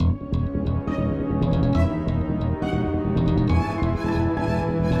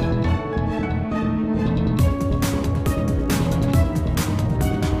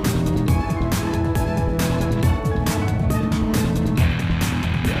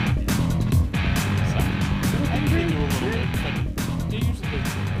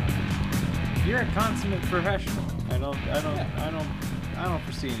professional. I don't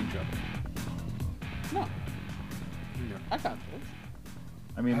foresee any trouble. No. No. I got this.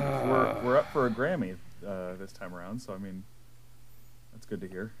 I mean, we're up for a Grammy this time around, so I mean, that's good to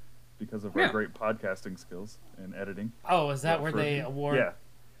hear because of our great podcasting skills and editing. Oh, is that where they award? Yeah.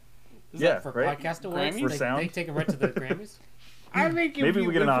 Is that for right? podcast awards? Grammys? For sound? They take it right to the Grammys. I think if Maybe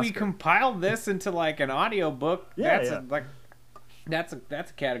we get an if we Oscar. compile this into like an audio book, Yeah, that's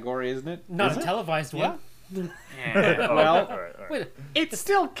a category, isn't it? Not Is a it? televised Yeah. one. Oh, Well, all right. Wait, it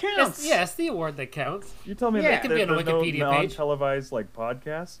still counts. it's the award that counts. You tell me Yeah. that It could be on a there's Wikipedia no page. non-televised like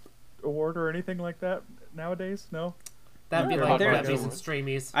podcast award or anything like that nowadays? No. That'd be Yeah, like there- Webbies and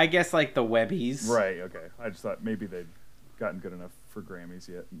Streamies. I guess like the Webbies. Right. Okay. I just thought maybe they'd gotten good enough for Grammys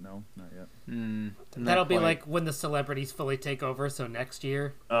yet. No, not yet. Not That'll be quite. like when the celebrities fully take over. So next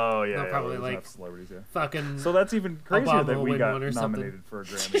year, Oh yeah. They'll yeah, probably, there's like, enough celebrities. Yeah. fucking. So that's even crazier Obama that will we win got one or something. nominated for a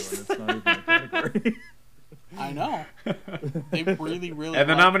Grammy when it's not even a category. I know. They really, really. And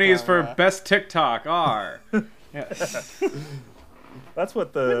the liked nominees our, for Best TikTok are. That's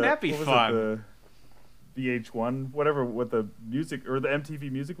what the. Wouldn't that be what was fun? It, the VH1, whatever, with the music or the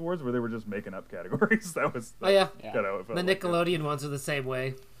MTV Music Awards, where they were just making up categories. That was. Oh yeah, Yeah. Kinda how it felt the like, Nickelodeon ones are the same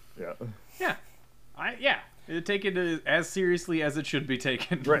way. Yeah. Yeah. Take it as seriously as it should be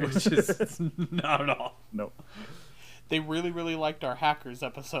taken, Right. which is not at all. No. They really, really liked our Hackers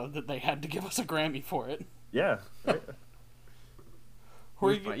episode that they had to give us a Grammy for it. Yeah. Right? Who are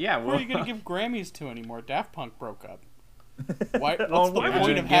We you, fi- yeah, who well- are you going to give Grammys to anymore? Daft Punk broke up. Why, what's Oh, the why would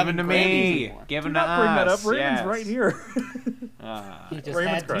point you of having to Grammys me? anymore? Give Do it not to bring that us. up. Raymond's Yes. right here. You just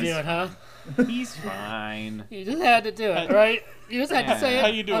Raymond's had to Christ. do it, huh? He's fine. You just had to do it, right? You just had to say it How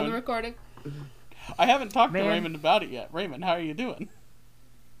you on doing? the recording. I haven't talked Man. to Raymond about it yet. Raymond, how are you doing?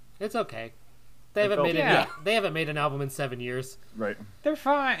 It's okay. They haven't felt- made Yeah. they haven't made an album in 7 years. Right. They're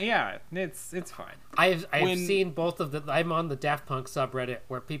fine. Yeah, it's fine. I've When- seen both of the. I'm on the Daft Punk subreddit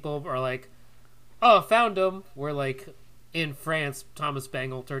where people are like, "Oh, found them." We're like, in France, Thomas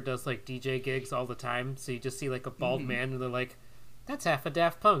Bangalter does like DJ gigs all the time, so you just see like a bald man, and they're like, "That's half a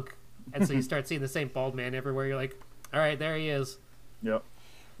Daft Punk," and so you start seeing the same bald man everywhere. You're like, "All right, there he is." Yep.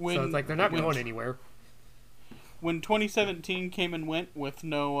 When, So it's like they're not when, going anywhere. When 2017 came and went with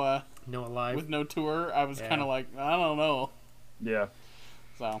no Alive. tour, I was Yeah. kind of like, I don't know. Yeah.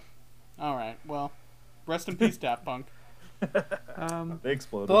 So, all right. Well, rest in peace, Daft Punk. They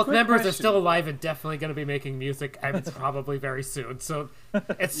exploded. Both Quick members are question. still alive and definitely going to be making music. It's probably very soon. So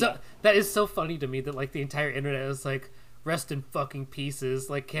it's so that is so funny to me that like the entire internet is like rest in fucking pieces.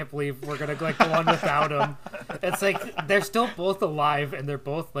 Like can't believe we're gonna like go on without them. It's like they're still both alive and they're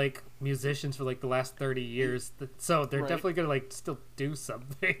both like musicians for like the last 30 years. So they're Right. definitely gonna like still do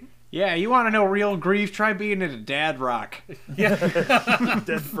something. Yeah, you want to know real grief? Try being in a dad rock.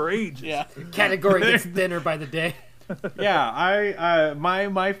 Dead for age. Yeah. Category gets thinner by the day. Yeah, I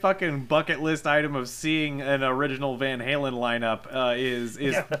my fucking bucket list item of seeing an original Van Halen lineup is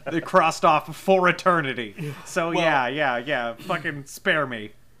crossed off for eternity. So Well- yeah, fucking spare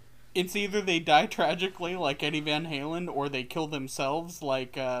me. It's either they die tragically like Eddie Van Halen or they kill themselves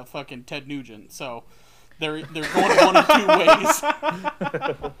like fucking Ted Nugent. So they're going one of two ways.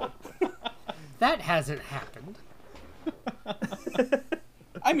 That hasn't happened.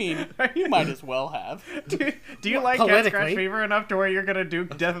 I mean, you might as well have. Do you like Cat politically. Scratch Fever enough to where you're gonna do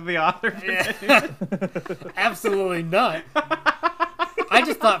Death of the Author? Absolutely not. I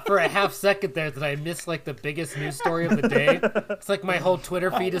just thought for a half second there that I missed like the biggest news story of the day. It's like my whole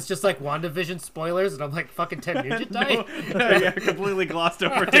Twitter feed is just like WandaVision spoilers, and I'm like, fucking Ted Nugent died. Yeah, completely glossed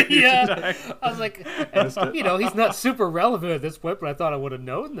over Ted Nugent Yeah, dying. I was like, you know, he's not super relevant at this point, but I thought I would have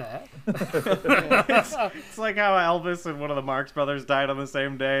known that. It's like how Elvis and one of the Marx Brothers died on the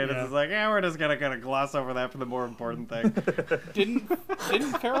same day, and Yeah. it's just like, yeah, we're just gonna kind of gloss over that for the more important thing. Didn't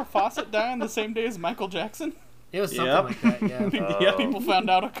Farrah Fawcett die on the same day as Michael Jackson? It was something Yep. like that. Yeah. Yeah. People found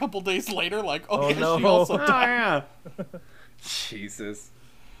out a couple days later, like, oh, Oh, yeah, no. she also Oh died. yeah. Jesus.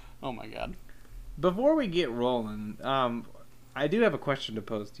 Oh my god. Before we get rolling, I do have a question to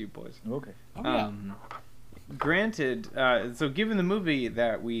pose to you boys. Okay. Oh, yeah. Granted, so given the movie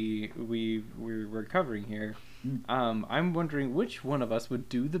that we're covering here, I'm wondering which one of us would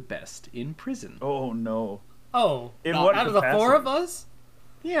do the best in prison. Oh no. Oh, In No, what out of the four of us?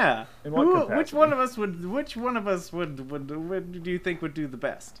 Yeah. In what Which capacity? one of us would? Which one of us would do you think would do the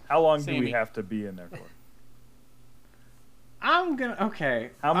best? How long do Sammy. we have to be in there for? I'm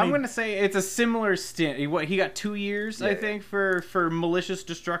gonna say it's a similar stint. He got 2 years, I Yeah. think, for malicious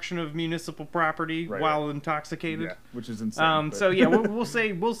destruction of municipal property Right, while right. intoxicated. Yeah, which is insane. but- So yeah, we'll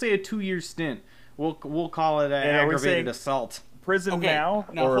say a 2 year stint. We'll call it an And are we aggravated saying assault. prison Okay, now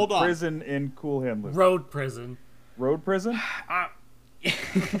now or hold on. prison in Cool Hand Luke? Road prison. Road prison?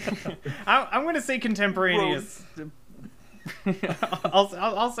 I'm going to say contemporaneous.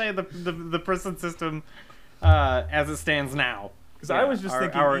 I'll say the prison system as it stands now. Because I was just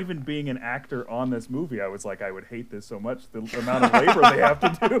thinking, even being an actor on this movie, I was like, I would hate this so much, the amount of labor they have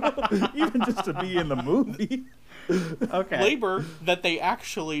to do, even just to be in the movie. Okay. Labor that they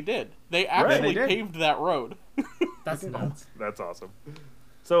actually did. They actually They did. paved that road. That's nuts. That's awesome.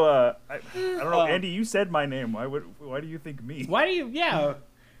 So, I don't know, Andy, you said my name. Why do you think me? Why do you? Yeah.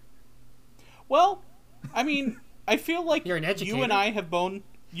 Well, I mean, I feel like You're an you educator. and I have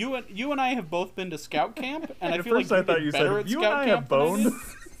you and I have both been to scout camp, and I At feel like first I you thought did you better said, at you and scout I camp have than I boned.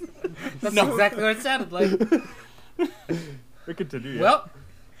 did. That's No. exactly what it sounded like. We continue, yeah. Well,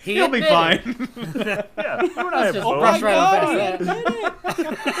 He'll be admitted. fine. Yeah, you and I have just Oh boned. my brush right God, past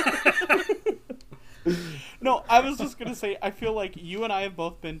that. No, I was just gonna say, I feel like you and I have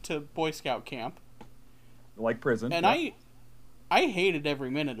both been to Boy Scout camp, Like prison. and yeah. I hated every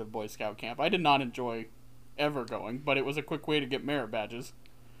minute of Boy Scout camp. I did not enjoy ever going, but it was a quick way to get merit badges,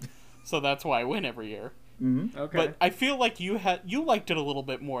 so that's why I win every year. Mm-hmm. Okay. But I feel like you liked it a little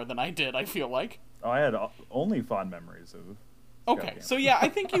bit more than I did. I feel like. Oh, I had only fond memories of Okay, camp. so yeah, I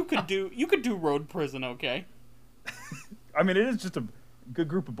think you could do road prison. Okay, I mean, it is just a good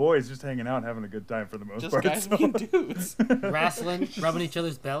group of boys just hanging out and having a good time for the most just part. guys so- being dudes, Wrestling, rubbing each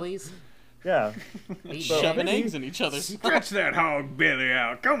other's bellies. yeah. eating So- shoving eggs. eggs in each other's. Stretch that hog belly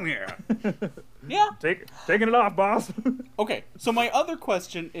out. Come here. Yeah. Taking it off, boss. Okay, so my other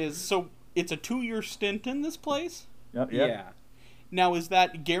question is, so it's a 2-year stint in this place? Yeah. Now, is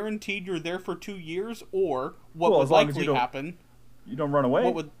that guaranteed you're there for 2 years, or what Well, would as long as you likely don't- happen? You don't run away.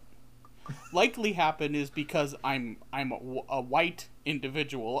 What would likely happen is because I'm a white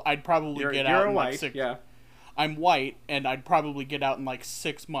individual, I'd probably You're get out a in like white. 6. Yeah. I'm white, and I'd probably get out in like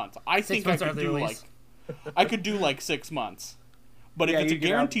 6 months. I think I months could are the do release. I could do like 6 months. But Yeah, if it's a you get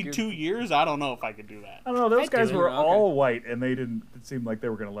out- guaranteed you- 2 years, I don't know if I could do that. I don't know. Those I guys do. were Okay. all white, and they didn't. It seemed like they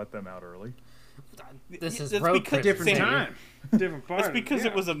were going to let them out early. This is That's road because- prison. Different Same. time. Different part. That's because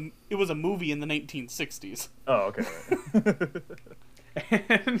yeah. it was a movie in the 1960s. Oh, okay. Right.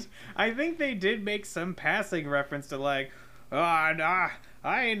 And I think they did make some passing reference to like, I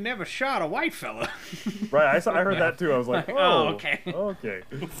ain't never shot a white fella. Right, I heard that too. I was like, Like, oh, okay. okay.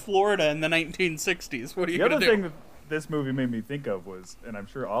 Florida in the 1960s. What are you The gonna other do? thing that this movie made me think of was, and I'm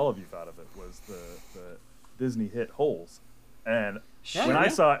sure all of you thought of it, was the Disney hit Holes. And Yeah, when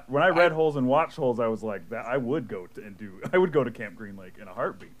yeah. I read Holes and watched Holes, I was like, that I would go to Camp Green Lake in a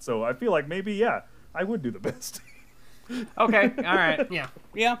heartbeat. So I feel like maybe, yeah, I would do the best. Okay, all right. Yeah.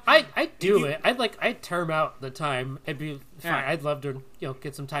 Yeah. I'd do you- it. I'd term out the time. It'd be fine. Yeah. I'd love to,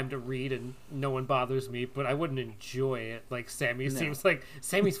 get some time to read and no one bothers me, but I wouldn't enjoy it like Sammy. Seems like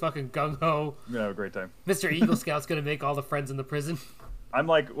Sammy's fucking gung ho. I'm gonna have a great time. Mr. Eagle Scout's gonna make all the friends in the prison. I'm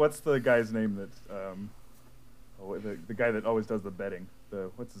like, what's the guy's name that, the guy that always does the betting?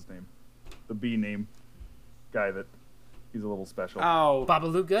 What's his name? The B name guy that, he's a little special. Oh,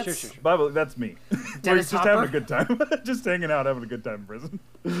 Babalu Guts. Sure. Bible, that's me. Where Dennis he's just having a Hopper? good time. Just hanging out, having a good time in prison.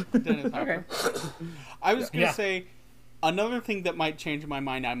 Dennis Hopper. Okay. I was gonna Yeah. say another thing that might change my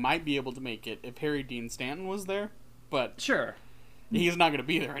mind. I might be able to make it if Harry Dean Stanton was there, but Sure. he's not gonna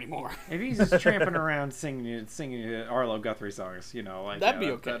be there anymore. If he's just tramping around singing Arlo Guthrie songs, like That'd be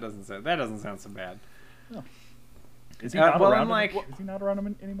that- okay. That doesn't sound so bad. Is he Uh, not well, around? I'm like- is he not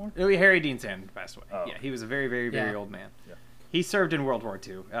around anymore? Harry Dean Stanton passed away. Oh. Yeah, he was a very, very, very Yeah. old man. Yeah. He served in World War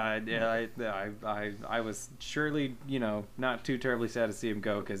II. I was surely, not too terribly sad to see him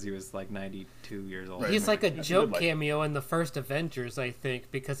go because he was like 92 years old. Right. He's like a That's a joke good life. cameo in the first Avengers, I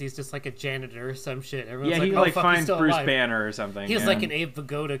think, because he's just like a janitor or some shit. Everyone's Yeah, like, he oh, like fuck, he's finds still Bruce alive. Banner or something. He's yeah. like an Abe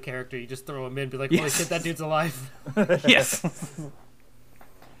Vigoda character. You just throw him in, be like, holy Yes. shit, that dude's alive. Yes.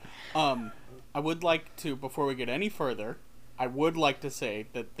 I would like to, before we get any further, I would like to say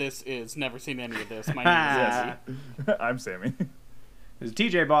that this is never seen any of this. My name is Jesse, I'm Sammy. There's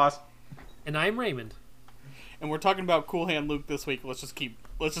TJ Boss. And I'm Raymond. and we're talking about Cool Hand Luke this week. Let's just keep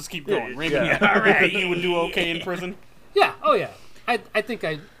Yeah, going. Raymond, yeah. you think you would do okay in prison? Yeah, oh yeah. I think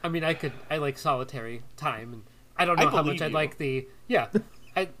I like solitary time, and I don't I know how believe much I'd you. like the, yeah.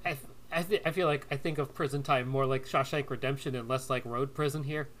 I feel like I think of prison time more like Shawshank Redemption and less like road prison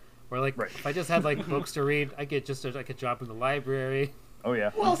here. Where like Right. if I just had like books to read, I get just like a job in the library. Oh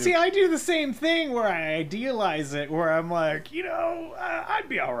yeah. Well, me too. see, I do the same thing where I idealize it, where I'm like, I'd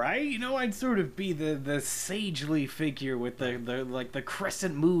be all right. I'd sort of be the sagely figure with the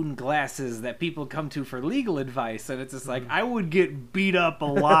crescent moon glasses that people come to for legal advice, and it's just like I would get beat up a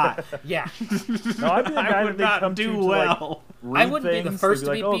lot. Yeah. No, I'd be the guy I that would they not come do to well. like, I wouldn't be the things. first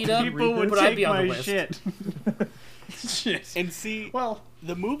They'd to be like, beat "Oh, up, can you People read would this?" But I'd take be on the my list. shit. Shit. And see, Well,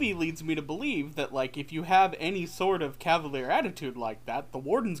 the movie leads me to believe that, like, if you have any sort of cavalier attitude like that, the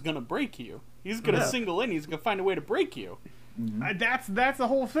warden's gonna break you. He's gonna Yeah. single in. He's gonna find a way to break you. that's the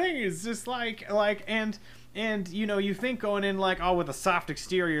whole thing. Is just like and you think going in like, oh, with a soft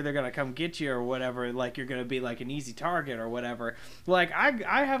exterior they're gonna come get you or whatever, like you're gonna be like an easy target or whatever. Like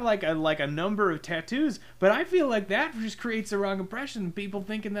I have like a number of tattoos, but I feel like that just creates the wrong impression. People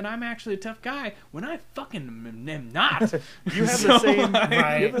thinking that I'm actually a tough guy when I fucking am not. You have So, the same. like-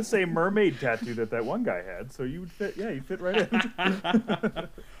 You have the same mermaid tattoo that one guy had, so you would fit. Yeah, you fit right in.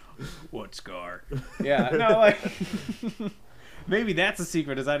 What scar? Yeah, no, like maybe that's a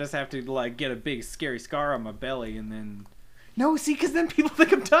secret. Is I just have to like get a big scary scar on my belly and then. No, see, because then people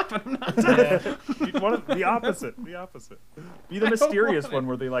think I'm tough and I'm not tough. You want the opposite. The opposite. Be the I don't mysterious want one it.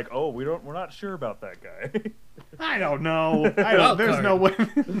 where they like, oh, we're not sure about that guy. I don't know. Wild There's card. no way.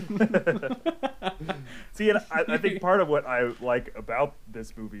 See, and I think part of what I like about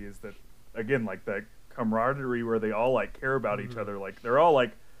this movie is that, again, like that camaraderie where they all like care about each other. Like they're all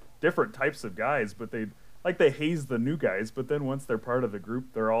like different types of guys, but they haze the new guys. But then once they're part of the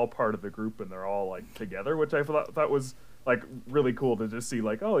group, they're all part of the group and they're all like together, which I thought was like really cool to just see.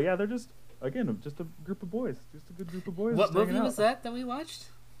 Like, oh yeah, they're just a group of boys, just a good group of boys. What just hanging movie was out. that we watched?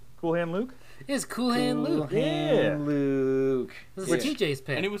 Cool Hand Luke. It's Cool Hand Luke. Yeah. Luke. This Which- is TJ's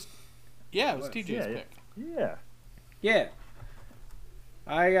pick. And it was, yeah, it was Was, TJ's yeah, pick. Yeah. Yeah.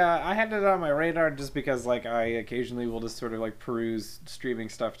 I had it on my radar just because like I occasionally will just sort of like peruse streaming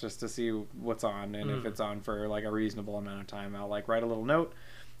stuff just to see what's on, and if it's on for like a reasonable amount of time, I'll like write a little note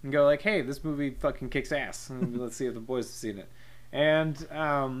and go like, hey, this movie fucking kicks ass, and let's see if the boys have seen it. And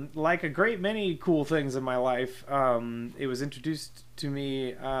like a great many cool things in my life, it was introduced to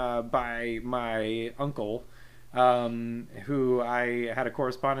me by my uncle, who I had a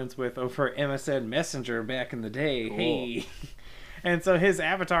correspondence with over MSN Messenger back in the day. Cool. Hey. And so his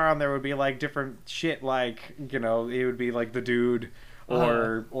avatar on there would be like different shit, like, it would be like the dude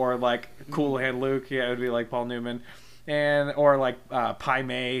or like Cool Hand Luke. Yeah, it would be like Paul Newman. Or like Pai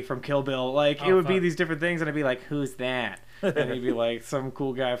Mei from Kill Bill. Like, it would be fuck. these different things, and I'd be like, who's that? And he'd be like, some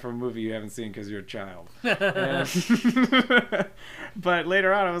cool guy from a movie you haven't seen because you're a child. And- but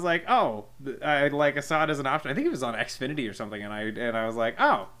later on, I was like, oh, I saw it as an option. I think it was on Xfinity or something, and I was like,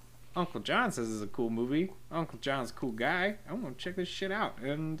 oh, Uncle John says it's a cool movie. Uncle John's a cool guy. I'm gonna check this shit out,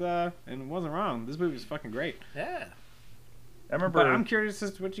 and it wasn't wrong. This movie was fucking great. Yeah. I remember. But I'm curious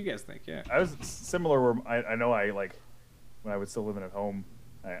as to what you guys think. Yeah. I was similar where I know I like when I was still living at home.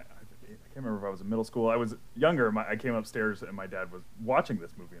 I can't remember if I was in middle school. I was younger. I came upstairs and my dad was watching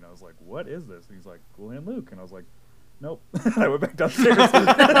this movie, and I was like, "What is this?" And he's like, "Cool Hand Luke," and I was like, "Nope." I went back downstairs.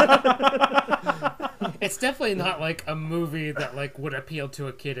 It's definitely not like a movie that like would appeal to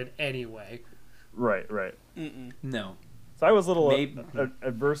a kid in any way. Right. Mm-mm. No. So I was a little Maybe-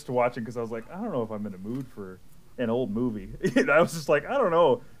 adverse to watching because I was like, I don't know if I'm in a mood for an old movie. And I was just like, I don't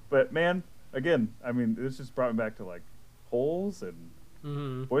know. But man, again, I mean, this just brought me back to like holes and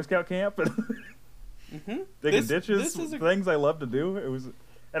Mm-hmm. Boy Scout camp and Mm-hmm. digging ditches, This is a things I love to do. It was,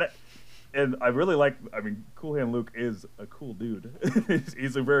 and I really like. I mean, Cool Hand Luke is a cool dude.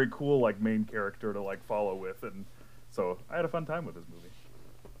 He's a very cool like main character to like follow with, and so I had a fun time with this movie.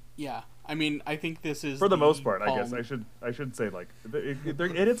 Yeah, I mean, I think this is For the most part, I Paul- guess I should say like it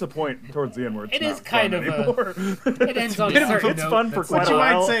hits a point towards the end where it's It not is kind fun of a- anymore. It ends on a bit of a- certain it's note fun for that's quite What a you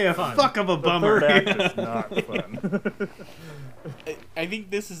while. might say a Fun. fuck of a The bummer. third act is not fun. I think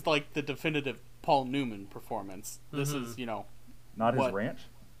this is like the definitive Paul Newman performance. This is, Not his What? ranch.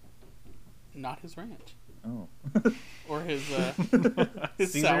 not his ranch Oh. or his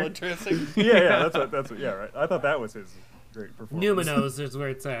his Caesar? salad dressing. yeah, that's what. Yeah, right. I thought that was his great performance. Numinos is where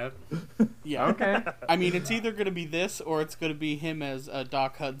it's at. Yeah. Okay. I mean, it's either going to be this or it's going to be him as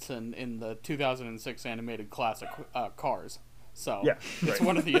Doc Hudson in the 2006 animated classic Cars. So Yeah, it's right.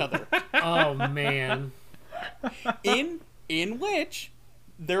 one or the other. Oh man. In which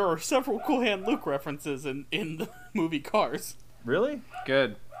there are several Cool Hand Luke references in the movie Cars. Really?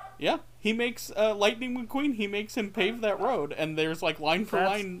 Good. Yeah, he makes Lightning McQueen. He makes him pave that road, and there's like line for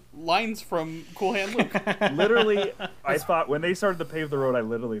That's- line lines from Cool Hand Luke. Literally, I thought when they started to pave the road, I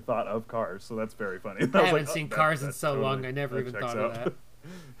literally thought of Cars. So that's very funny. I haven't seen Cars in so long. I never even thought of that.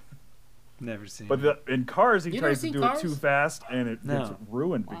 Never seen. But in Cars, he You tries never to seen do it too Cars? fast, and it No. gets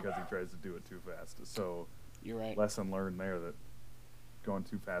ruined because he tries to do it too fast. So, You're right. lesson learned there that going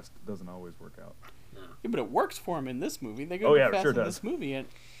too fast doesn't always work out. Yeah, but it works for him in this movie. They go Oh, too yeah, it fast sure in does. this movie, and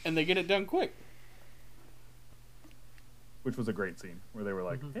they get it done quick. Which was a great scene where they were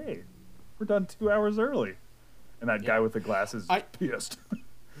like, "Hey, we're done 2 hours early," and that guy with the glasses is pissed.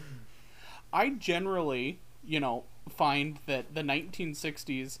 I generally, find that the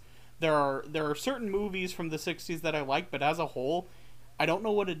 1960s, there are certain movies from the 60s that I like, but as a whole, I don't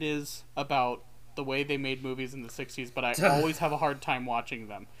know what it is about the way they made movies in the 60s, but I always have a hard time watching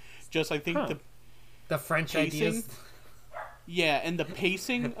them. Just I think The French pacing, ideas. yeah, and the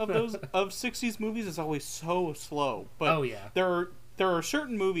pacing of those of 60s movies is always so slow. But Oh, yeah. there are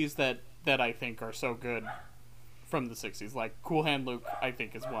certain movies that I think are so good from the 60s, like Cool Hand Luke. I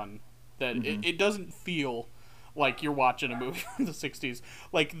think is one that it doesn't feel like you're watching a movie from the 60s.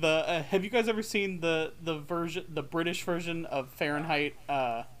 Like have you guys ever seen the British version of Fahrenheit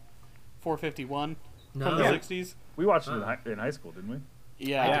 451 No. from the Yeah. 60s? We watched it in high school, didn't we?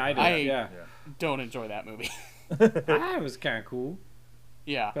 Yeah, I did. Yeah, don't enjoy that movie. that was kind of cool.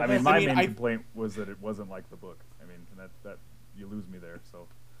 Yeah, I mean, my main I- complaint was that it wasn't like the book. I mean, that you lose me there. So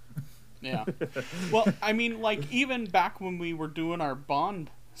Yeah. Well, I mean, like, even back when we were doing our Bond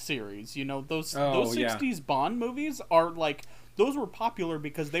series, those Oh, yeah. 60s Bond movies are like, those were popular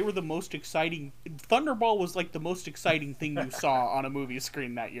because they were the most exciting. Thunderball was like the most exciting thing you saw on a movie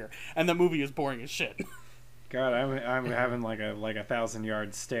screen that year, and the movie is boring as shit. God, I'm having like a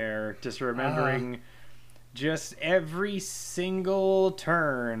 1,000-yard stare, just remembering just every single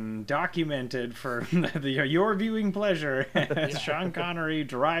turn documented for your viewing pleasure as Sean Connery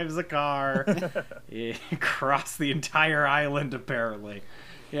drives a car across the entire island, apparently.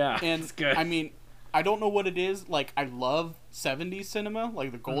 Yeah, And it's good. I mean, I don't know what it is. Like, I love 70s cinema,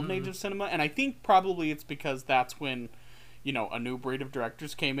 like the golden age of cinema, and I think probably it's because that's when, a new breed of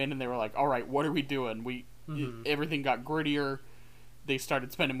directors came in and they were like, all right, what are we doing? Everything got grittier. They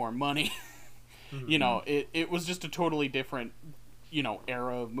started spending more money. It was just a totally different,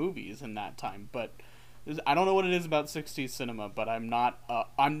 era of movies in that time. But I don't know what it is about 60s cinema, but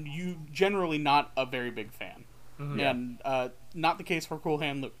I'm generally not a very big fan. And not the case for Cool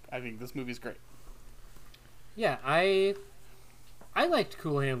Hand Luke. I think this movie's great. Yeah, I liked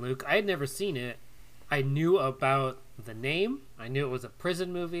Cool Hand Luke. I had never seen it. I knew about the name. I knew it was a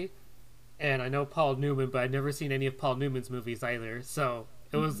prison movie. And I know Paul Newman, but I'd never seen any of Paul Newman's movies either. So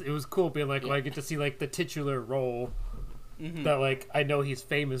it was cool being like, well, I get to see like the titular role that like I know he's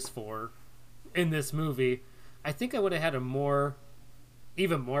famous for in this movie. I think I would have had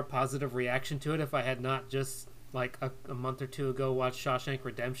even more positive reaction to it if I had not just like a month or two ago watched Shawshank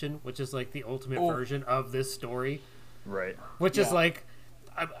Redemption, which is like the ultimate version of this story. right. Which is Yeah. like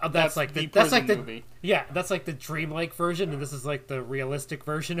that's like the that's like prison the movie. yeah, that's like the dreamlike version, and this is like the realistic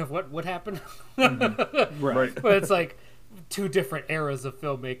version of what would happen. Right. But it's like two different eras of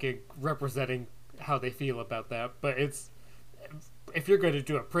filmmaking representing how they feel about that. But if you're going to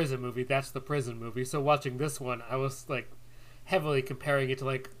do a prison movie, that's the prison movie. So watching this one, I was like heavily comparing it to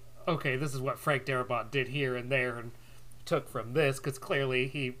like, okay, this is what Frank Darabont did here and there and took from this, because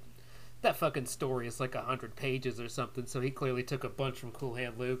clearly that fucking story is like 100 pages or something, so he clearly took a bunch from Cool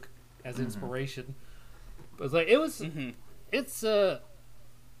Hand Luke as inspiration. But it's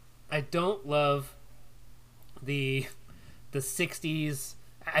I don't love the 60s.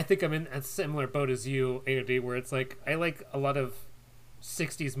 I think I'm in a similar boat as you, Andy, where it's like I like a lot of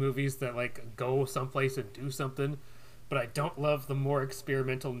 60s movies that like go someplace and do something, but I don't love the more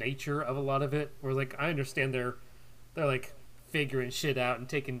experimental nature of a lot of it. Where like I understand they're like figuring shit out and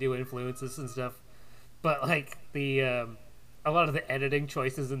taking new influences and stuff, but like the a lot of the editing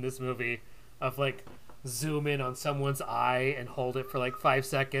choices in this movie of like zoom in on someone's eye and hold it for like 5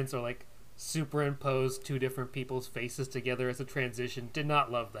 seconds, or like superimpose two different people's faces together as a transition, did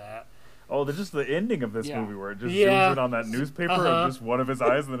not love that. Oh, just the ending of this Yeah. movie where it just Yeah. zooms in on that newspaper and just one of his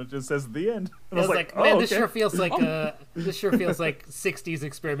eyes, and then it just says the end. And I was like, man, this okay. sure feels like this sure feels like 60s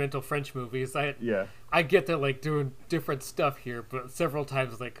experimental French movies. Yeah. I get that like doing different stuff here, but several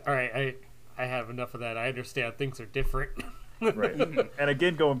times like, all right, I have enough of that. I understand things are different. Right. And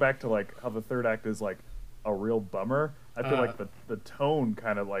again, going back to like how the third act is like a real bummer, I feel like the tone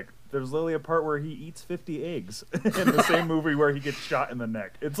kind of like, there's literally a part where he eats 50 eggs in the same movie where he gets shot in the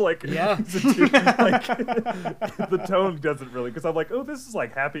neck. It's like, Yeah. like the tone doesn't really, because I'm like, oh, this is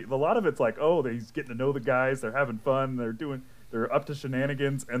like happy. A lot of it's like, oh, he's getting to know the guys, they're having fun, they're up to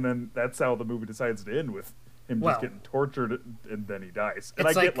shenanigans, and then that's how the movie decides to end, with him Well, just getting tortured and then he dies. And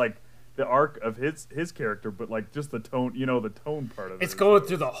I it's get like the arc of his character, but like just the tone, the tone part of it. It's going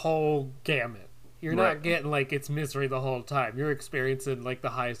through the whole gamut. You're Right. not getting like it's misery the whole time. You're experiencing like the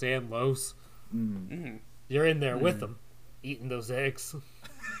highs and lows. Mm-hmm. You're in there with them, eating those eggs,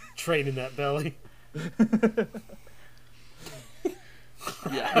 training that belly.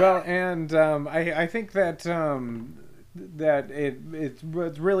 Yeah. Well, and I think that that it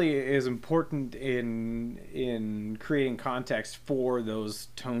really is important in creating context for those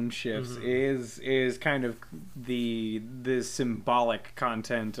tone shifts is kind of the symbolic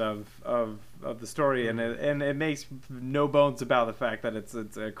content of the story, and it makes no bones about the fact that it's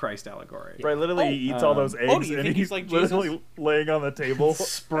a Christ allegory. Right, literally he eats all those eggs, do you and think he's he's like literally Jesus? laying on the table.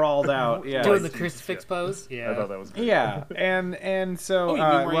 Sprawled out, yeah. Doing the Jesus, crucifix pose. I Yeah. thought that was great. Yeah, and so Oh, you mean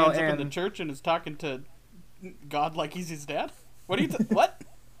where he well, ends up in the and church and is talking to God like he's his dad? What are you? What?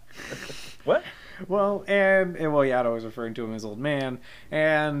 What? well, Yato was referring to him as old man,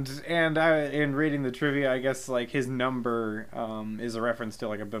 and I, in reading the trivia, I guess like his number is a reference to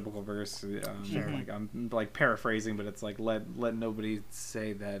like a biblical verse. Like I'm like paraphrasing, but it's like let nobody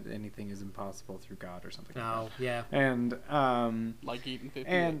say that anything is impossible through God or something. Oh, yeah. And Like eating 50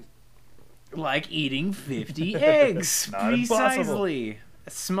 and eggs. like eating 50 eggs Not precisely.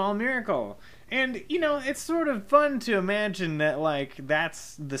 A small miracle. And it's sort of fun to imagine that like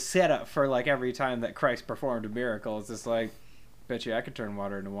that's the setup for like every time that Christ performed a miracle. It's just like, bet you I could turn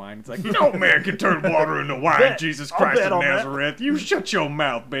water into wine. It's like, no man can turn water into wine. Bet. Jesus I'll Christ bet of on that. Nazareth. You shut your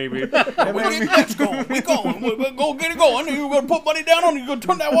mouth, baby. Let's go. We're going. We're going. Get it going. You're going to put money down on it. You're going to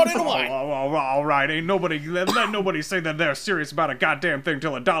turn that water into wine. All right, ain't nobody let nobody say that they're serious about a goddamn thing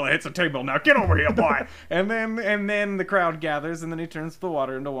till $1 hits the table. Now get over here, boy. and then the crowd gathers, and then he turns the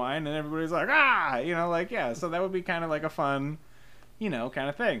water into wine, and everybody's like, yeah. So that would be kind of like a fun, kind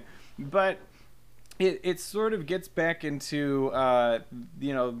of thing. But it sort of gets back into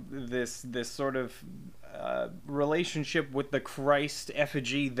this sort of relationship with the Christ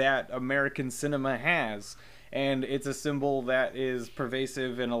effigy that American cinema has. And it's a symbol that is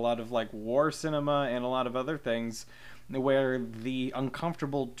pervasive in a lot of like war cinema and a lot of other things, where the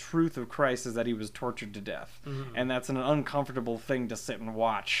uncomfortable truth of Christ is that he was tortured to death. And that's an uncomfortable thing to sit and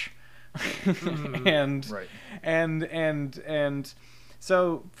watch. and Right. and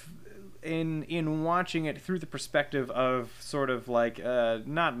so in watching it through the perspective of sort of like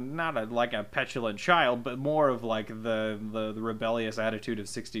not like a petulant child, but more of like the rebellious attitude of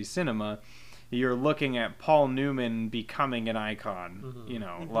 60s cinema, you're looking at Paul Newman becoming an icon,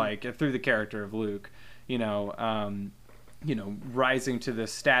 like through the character of Luke, rising to the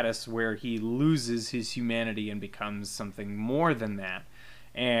status where he loses his humanity and becomes something more than that,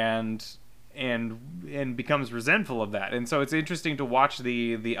 and becomes resentful of that. And so it's interesting to watch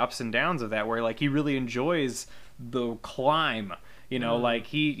the ups and downs of that, where like he really enjoys the climb, like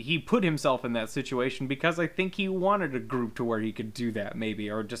he put himself in that situation because I think he wanted a group to where he could do that, maybe,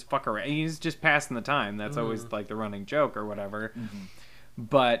 or just fuck around. He's just passing the time. That's always like the running joke or whatever.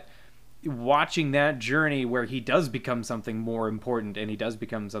 But watching that journey where he does become something more important, and he does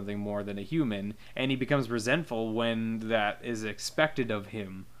become something more than a human, and he becomes resentful when that is expected of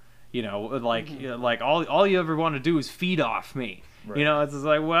him, like all you ever want to do is feed off me. Right. It's just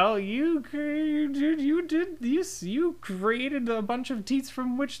like, well, you created a bunch of teats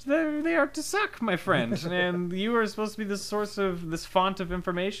from which they are to suck, my friend, and you are supposed to be the source of this font of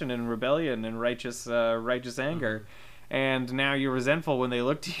information and rebellion and righteous anger. And now you're resentful when they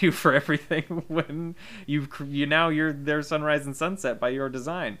look to you for everything, when you're their sunrise and sunset by your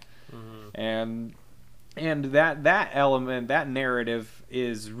design. And that element, that narrative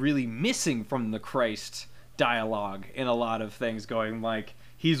is really missing from the Christ dialogue in a lot of things, going like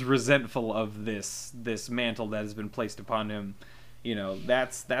he's resentful of this mantle that has been placed upon him.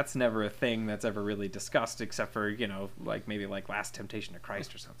 That's never a thing that's ever really discussed, except for like maybe like Last Temptation of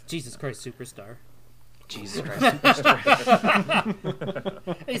Christ or something. Jesus Christ Superstar. Jesus Christ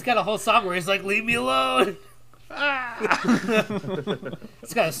Superstar. He's got a whole song where he's like, "Leave me alone." It's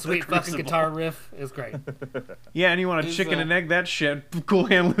got a sweet fucking guitar riff. It's great. Yeah, and you want to chicken and egg that shit? Cool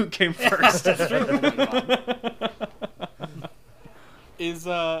Hand Luke came first. That's true. Oh my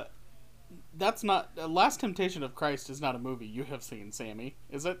God. That's not Last Temptation of Christ is not a movie you have seen, Sammy,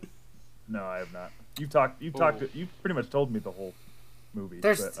 is it? No, I have not. You've pretty much told me the whole movie.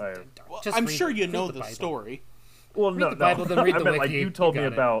 There's- But I, Well, Just I'm read- sure you read know the the Bible. story. well, Read the Bible, then read I the meant like wiki. you told You me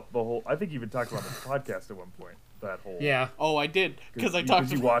got it. about the whole. I think you even talked about the podcast at one point. That whole. Yeah. Oh, I did because I you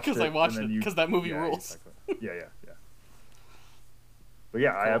talked watched because I and watched then it you- because that movie yeah, rules. Exactly. Yeah. But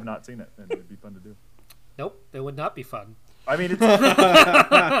yeah, I have not seen it, and it'd be fun to do. Nope. That would not be fun. I mean, it's,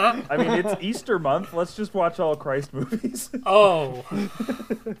 I I mean, it's Easter month. Let's just watch all Christ movies. Oh,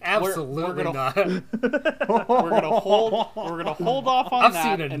 absolutely gonna- not. We're gonna hold off on I've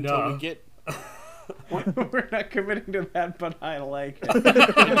that seen until we enough. get. We're not committing to that, but I like it.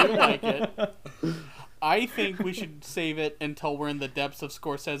 I do like it. I think we should save it until we're in the depths of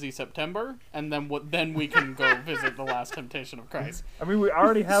Scorsese September, and then we can go visit The Last Temptation of Christ. I mean, we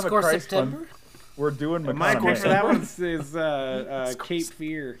already have Score a Christ September? month. We're doing My pick for that McConaughey. one is Cape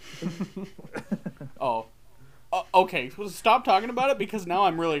Fear. Oh. Okay, well, stop talking about it because now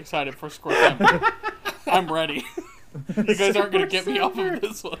I'm really excited for Scorsese. I'm ready. You guys aren't going to get me off of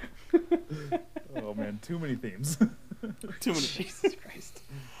this one. Oh man, too many themes. Too many. Jesus Christ.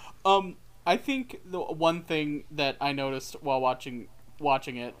 I think the one thing that I noticed while watching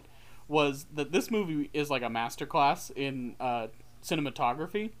it was that this movie is like a masterclass in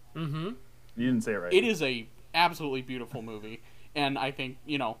cinematography. Mm-hmm. You didn't say it right. It is a absolutely beautiful movie, and I think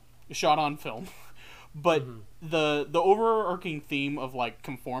shot on film. But the overarching theme of like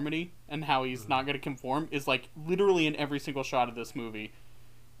conformity and how he's not going to conform is like literally in every single shot of this movie.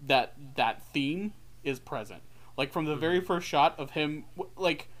 That theme is present. Like from the very first shot of him,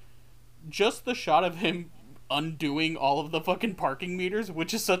 like just the shot of him undoing all of the fucking parking meters,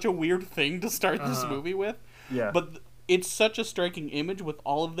 which is such a weird thing to start this movie with. Yeah. But it's such a striking image with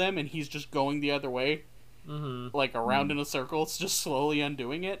all of them, and he's just going the other way, like around in a circle. It's just slowly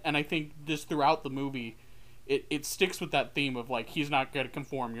undoing it, and I think just throughout the movie, it sticks with that theme of like he's not going to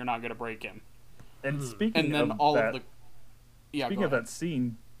conform, you're not going to break him, and speaking and then of all that, of the speaking of that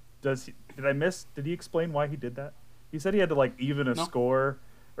scene, did he explain why he did that? He said he had to like even a score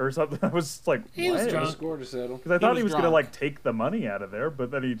or something. I was like, He was what? drunk. Score to settle. Because I thought was he was gonna drunk. like take the money out of there,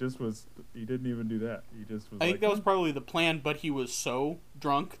 but then he didn't even do that. He just was I like, think that was probably the plan, but he was so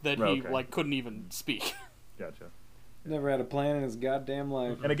drunk that he Okay. like couldn't even speak. Gotcha. Never had a plan in his goddamn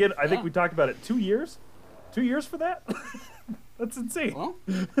life. And again, I think Yeah. we talked about it. 2 years? 2 years for that? That's insane. Well,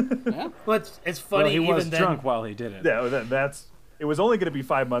 yeah. But it's Well, funny he was even then. drunk while he did it. Yeah, that's. It was only going to be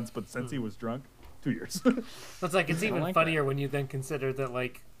 5 months, but since he was drunk, 2 years. It's like it's even like funnier when you then consider that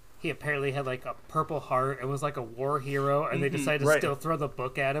like he apparently had like a Purple Heart and was like a war hero, and they decided to Right. still throw the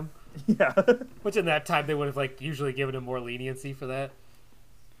book at him. yeah. Which in that time they would have like usually given him more leniency for that.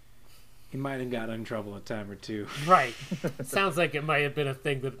 He might have gotten in trouble a time or two. Right. Sounds like it might have been a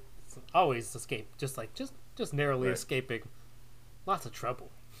thing that always escaped, just narrowly Right. escaping lots of trouble.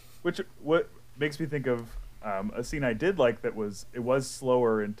 What makes me think of a scene I did like it was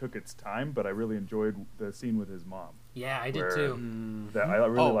slower and took its time, but I really enjoyed the scene with his mom. Yeah, I did Where- too. That I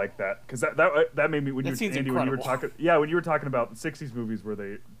really Oh. like that because that made me when That you scene's Andy, when you were incredible. talking when you were talking about 60s movies where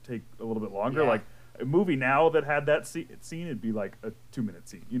they take a little bit longer, Yeah. like a movie now that had that scene, it'd be like a 2-minute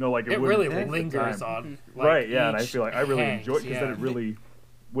scene. Like It wouldn't really take the lingers time. on. Like, Right? Yeah, and I each feel like I really hangs, enjoyed because then yeah. it really.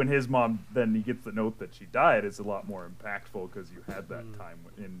 When his mom then he gets the note that she died, it's a lot more impactful because you had that time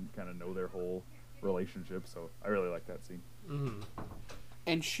and kind of know their whole relationship. So I really like that scene.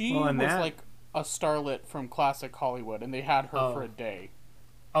 And she Well, was and that- like a starlet from classic Hollywood, and they had her Oh. for a day.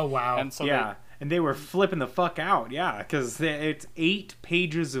 Oh wow. And so Yeah, and they were flipping the fuck out. Yeah, because it's 8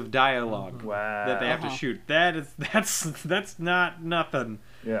 pages of dialogue Wow. that they have to Uh-huh. shoot. That's not nothing.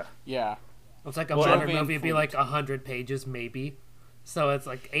 Yeah. yeah, It's like a Well, modern Van movie would be Fleet. like 100 pages maybe. So it's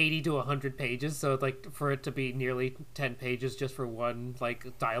like 80 to 100 pages. So it's like for it to be nearly 10 pages just for one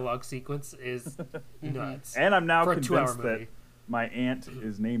like dialogue sequence is nuts. And I'm now For a 2-hour convinced that movie. my aunt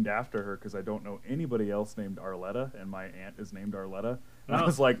is named after her because I don't know anybody else named Arletta, and my aunt is named Arletta. And I Oh.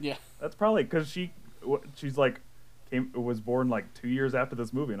 was like, Yeah. that's probably because she's like was born like 2 years after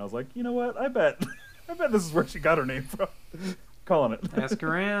this movie, and I was like, you know what? I bet this is where she got her name from. Calling it. Ask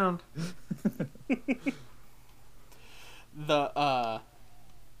around. I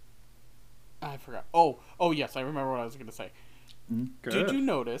forgot. Oh yes, I remember what I was going to say. Good. Did you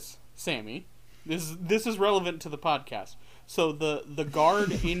notice, Sammy? This is relevant to the podcast. So the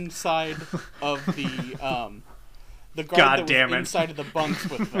guard inside of the guard God that damn was it. inside of the bunks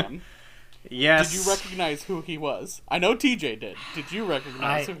with them. Yes. Did you recognize who he was? I know TJ did. Did you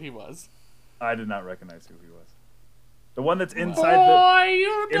recognize I- who he was? I did not recognize who he was. The one that's inside Boy,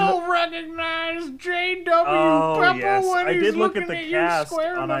 you in don't recognize J.W. Oh Pepper yes, when I he's did look at looking the you cast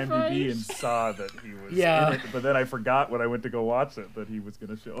square on in the IMDb face. and saw that he was Yeah. in it, but then I forgot when I went to go watch it that he was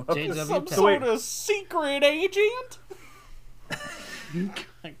going to show up. JW Some Pepper. sort of secret agent?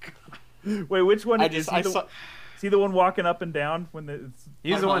 Wait, which one is I he? saw. Is he the one walking up and down when it's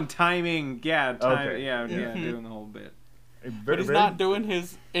He's the Uh-huh. one timing. Yeah, Okay. yeah, Yeah. doing the whole bit. a But very, he's very- not doing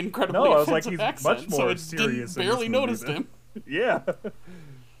his incredibly No, I was like, offensive he's accent, much more so it serious didn't in this barely movie noticed than- him. Yeah.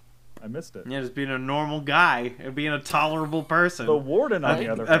 I missed it. Yeah, just being a normal guy and being a tolerable person. The warden, on the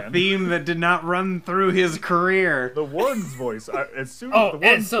other a hand, theme that did not run through his career. the warden's voice. As soon as Oh, the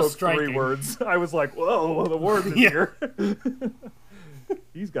warden it's so spoke striking. 3 words, I was like, "Whoa, the warden's Yeah. here."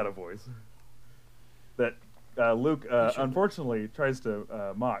 He's got a voice that Luke unfortunately tries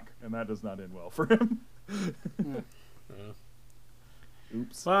to mock, and that does not end well for him.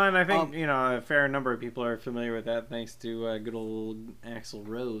 Oops. Well, and I think, a fair number of people are familiar with that thanks to good old Axl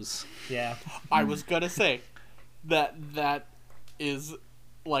Rose. Yeah. I was gonna say that is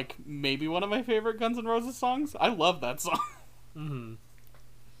like maybe one of my favorite Guns N' Roses songs. I love that song. Mm-hmm.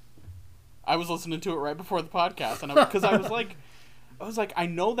 I was listening to it right before the podcast, and because I was like, I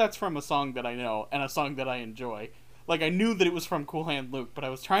know that's from a song that I know and a song that I enjoy. Like I knew that it was from Cool Hand Luke, but I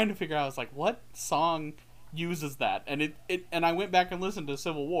was trying to figure out. I was like, what song uses that? And and I went back and listened to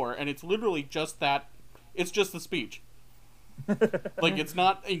Civil War, and it's literally just that. It's just the speech. Like it's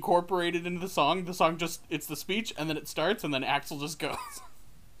not incorporated into the song. The song just it's the speech, and then it starts, and then Axl just goes.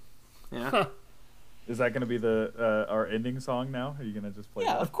 Yeah. Is that going to be the our ending song now? Are you going to just play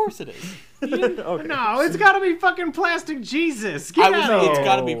Yeah, that? of course it is. Okay. No, it's gotta be fucking Plastic Jesus. Get out of It's here.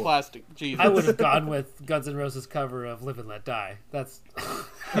 got to be Plastic Jesus. I would have gone with Guns N' Roses' cover of "Live and Let Die." That's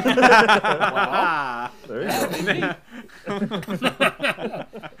Ah. There you go.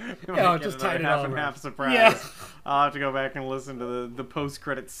 Yeah, just tied it half all and around. half surprise. Yeah. I'll have to go back and listen to the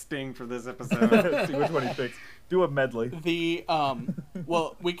post-credit sting for this episode. See which one he picks. Do a medley. The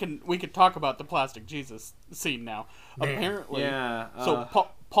well, we could talk about the Plastic Jesus scene now. Man. Apparently, Yeah. So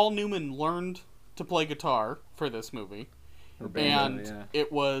Paul Newman learned to play guitar for this movie, and yeah.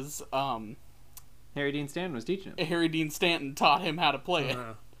 it was Harry Dean Stanton was teaching him. Harry Dean Stanton taught him how to play it.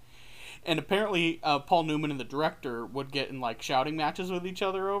 And apparently, Paul Newman and the director would get in like shouting matches with each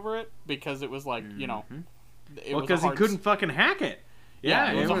other over it because it was like it Well, was a because he hard couldn't fucking hack it.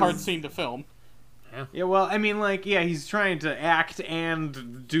 Yeah, it was a hard scene to film. Yeah, well, I mean, like, yeah, he's trying to act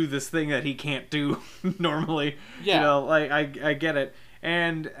and do this thing that he can't do normally. Yeah. You know, like, I get it.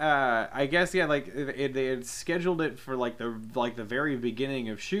 And I guess, yeah, like, they had scheduled it for, the very beginning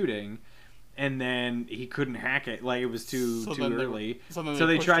of shooting, and then he couldn't hack it. Like, it was too early. So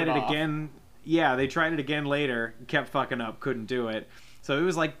they pushed tried it off. again. Yeah, they tried it again later, kept fucking up, couldn't do it. So it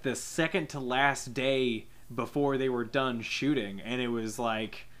was, like, the second to last day before they were done shooting, and it was,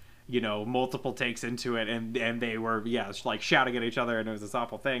 like... multiple takes into it, and they were, shouting at each other, and it was this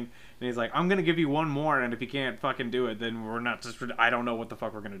awful thing. And he's like, I'm going to give you one more, and if you can't fucking do it, then we're not I don't know what the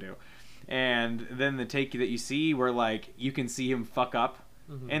fuck we're going to do. And then the take that you see where, like, you can see him fuck up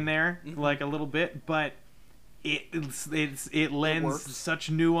in there, like, a little bit, but it lends works. such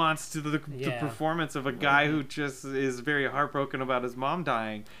nuance to the Yeah. performance of a guy who just is very heartbroken about his mom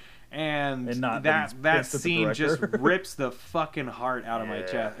dying. And not that he's that pissed at the scene just director. rips the fucking heart out of my Yeah.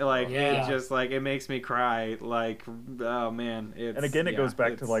 chest. Like Yeah. it just it makes me cry. Like, oh man, it's, And again, it goes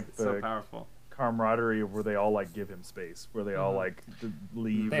back to, like, it's so the- powerful. Camaraderie where they all like give him space, where they all like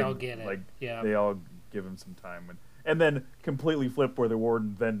leave. They all and, get it. Like Yeah. they all give him some time, and then completely flip where the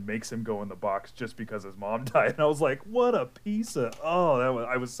warden then makes him go in the box just because his mom died. And I was like, what a piece of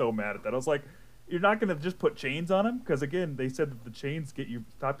I was so mad at that. I was like, you're not gonna just put chains on him because again they said that the chains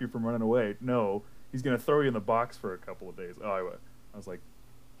stop you from running away. No, he's gonna throw you in the box for a couple of days. I was like,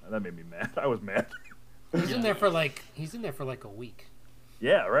 that made me mad. I was mad. He's in there for like a week.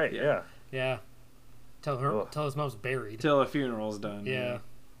 Yeah, right. Yeah. Yeah. Yeah. Till Ugh. his mom's buried. Till the funeral's done. Yeah.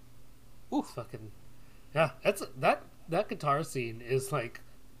 It's fucking. Yeah, that guitar scene is like,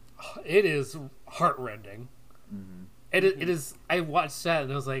 it is heartrending. Mm-hmm. It is. I watched that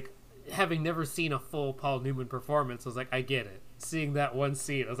and I was like, having never seen a full Paul Newman performance, I was like, I get it. Seeing that one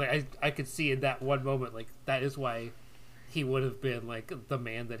scene, I was like, I could see in that one moment, like that is why he would have been like the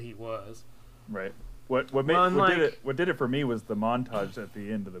man that he was. Right. What did it for me was the montage at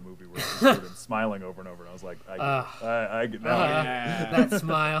the end of the movie where he started smiling over and over, and I was like, I get now. Yeah. That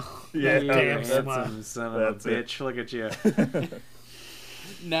smile. Yeah. That damn That's smile. some son of That's a it. bitch. Look at you.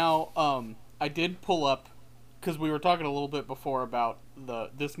 Now, I did pull up because we were talking a little bit before about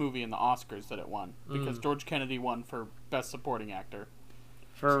this movie and the Oscars that it won because George Kennedy won for Best Supporting Actor.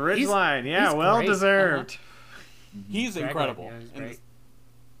 For Ridgeline, yeah, he's well great. deserved. He's Drag incredible. Line, yeah, he's And- great.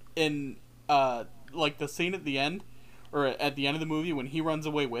 in like the scene at the end or at the end of the movie when he runs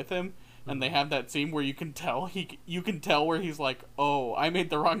away with him and they have that scene where you can tell where he's like, oh, I made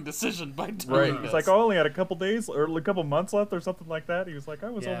the wrong decision by doing Right. this. He's like, I only had a couple days or a couple months left or something like that. He was like, I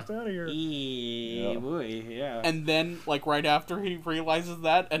was Yeah. almost out of here. Yeah. Boy, yeah. and then like right after he realizes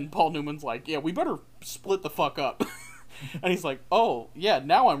that and Paul Newman's like, yeah, we better split the fuck up. And he's like, oh yeah,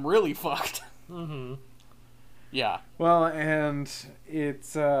 now I'm really fucked. Yeah. Well, and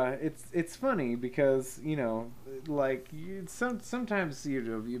it's funny because like sometimes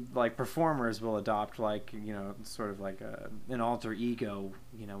like performers will adopt like sort of like an alter ego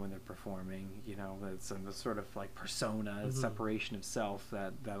when they're performing it's a sort of like persona, a separation of self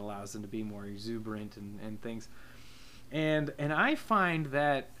that allows them to be more exuberant and things, and I find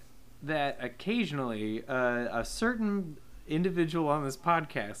that occasionally a certain individual on this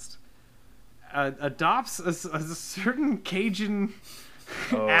podcast adopts a certain Cajun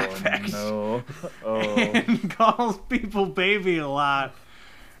affect and calls people baby a lot,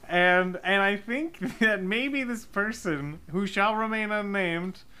 and I think that maybe this person, who shall remain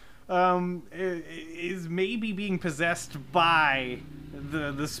unnamed, is maybe being possessed by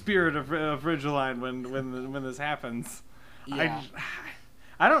the spirit of Ridgeline when this happens. Yeah.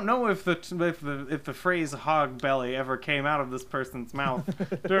 I don't know if the phrase "hog belly" ever came out of this person's mouth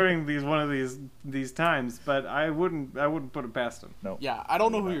during these times, but I wouldn't put it past him. No. Yeah, I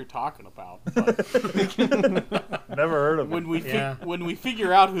don't know who you're talking about. But Never heard of when it. when we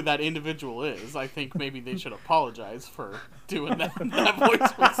figure out who that individual is, I think maybe they should apologize for doing that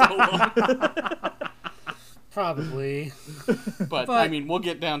voice for so long. Probably. But I mean, we'll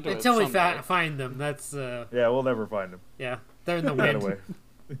get down to it until we someday. find them. That's Yeah, we'll never find him. yeah. They're in the Right wind. away.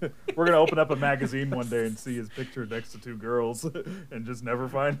 We're gonna open up a magazine one day and see his picture next to two girls, and just never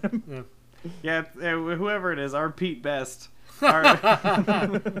find him. Yeah, whoever it is, our Pete Best. Our,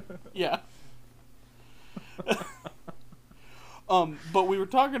 Yeah. But we were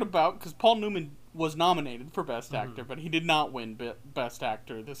talking about, because Paul Newman was nominated for Best Actor, but he did not win Best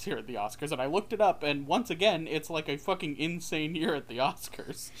Actor this year at the Oscars. And I looked it up, and once again, it's like a fucking insane year at the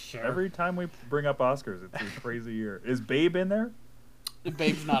Oscars. Sure. Every time we bring up Oscars, it's a crazy year. Is Babe in there?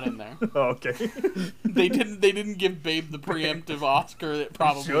 Babe's not in there. Oh, okay. They didn't give Babe the preemptive Oscar that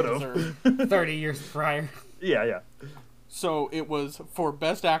probably Should've. deserved. 30 years prior. Yeah. So it was, for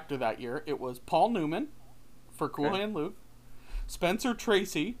Best Actor that year, it was Paul Newman for Cool Okay. Hand Luke, Spencer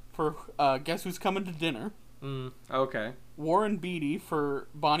Tracy for Guess Who's Coming to Dinner, okay. Warren Beatty for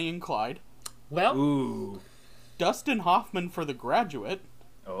Bonnie and Clyde, Well, Ooh. Dustin Hoffman for The Graduate,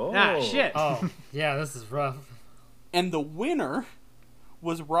 Oh. Ah, shit. oh, yeah, this is rough. and the winner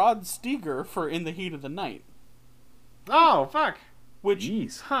was Rod Steiger for In the Heat of the Night, Oh, fuck. which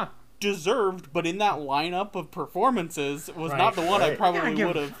Jeez. Huh. deserved, but in that lineup of performances was Right. not the one I Right. probably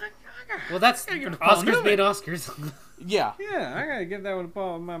would have. Well, that's Gotta give it to Paul Oscars Newman. made Oscars. Yeah. Yeah, I gotta give that one to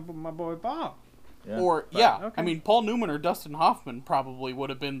Paul, my boy Paul. Yeah. Or, But, yeah, okay. I mean, Paul Newman or Dustin Hoffman probably would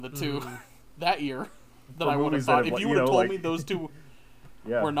have been the two that year that For I would have movies that thought. have, If you you would have know, told like- me those two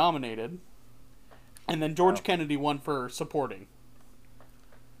Yeah. were nominated. And then George Wow. Kennedy won for supporting.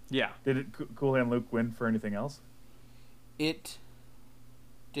 Yeah. Did it, Cool Hand Luke win for anything else? It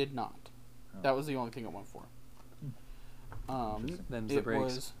did not. Oh. That was the only thing it won for. Them's the It breaks.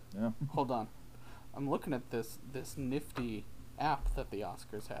 was... Yeah. Hold on. I'm looking at this nifty app that the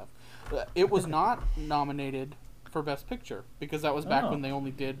Oscars have. It was not nominated for Best Picture because that was back Oh. when they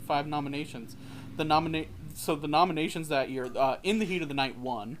only did 5 nominations. So the nominations that year, In the Heat of the Night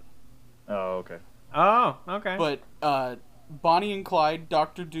won, Oh, okay. Oh, okay. but Bonnie and Clyde,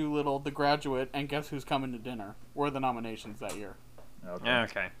 Dr. Dolittle, The Graduate, and Guess Who's Coming to Dinner were the nominations that year. Okay.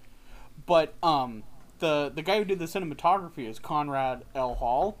 Okay. But the guy who did the cinematography is Conrad L.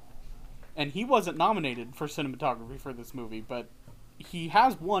 Hall, and he wasn't nominated for cinematography for this movie, but he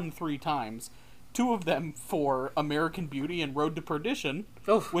has won 3 times, 2 of them for American Beauty and Road to Perdition,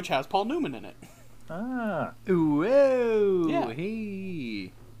 Oh. which has Paul Newman in it. Ah. Whoa. Yeah.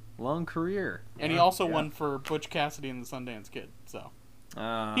 Hey. Long career. And he Yeah. also Yeah. won for Butch Cassidy and the Sundance Kid. So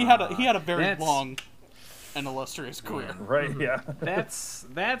Uh, he had a very that's- long and illustrious career. Right. Yeah.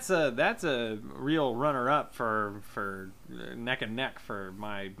 That's a real runner up for neck and neck for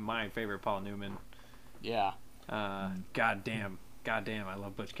my favorite Paul Newman. Yeah, Goddamn, I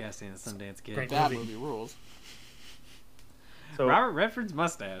love Butch Cassidy and the Sundance Kid. Great. that Movie. movie rules. So, Robert Redford's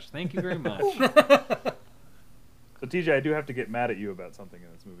mustache. Thank you very much. so TJ, I do have to get mad at you about something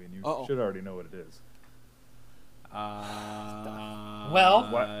in this movie, and you Uh-oh. should already know what it is. Well-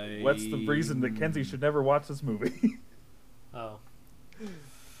 What's the reason that Kenzie should never watch this movie? Oh.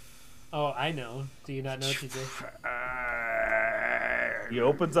 Oh, I know. Do you not know, TJ? He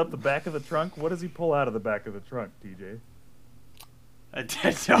opens up the back of the trunk. What does he pull out of the back of the trunk, TJ? A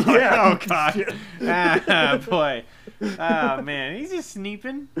dead dog. Yeah. Oh god. Ah, boy. Oh man, he's just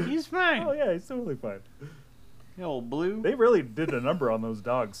sneaping. He's fine. Oh yeah, he's totally fine. The old blue. They really did a number on those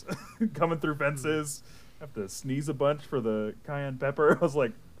dogs, coming through fences. Have to sneeze a bunch for the cayenne pepper. I was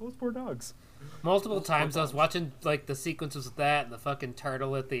like, those poor dogs. Multiple times I was watching like the sequences of that and the fucking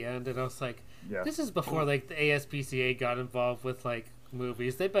turtle at the end, and I was like, Yeah. this is before like the ASPCA got involved with like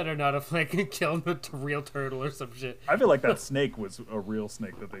movies. They better not have like killed the real turtle or some shit. I feel like that snake was a real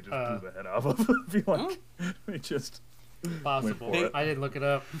snake that they just blew the head off of. I feel like they just Possible. for it. I didn't look it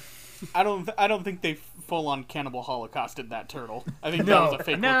up. I don't think they full on cannibal holocausted that turtle. I think No. that was a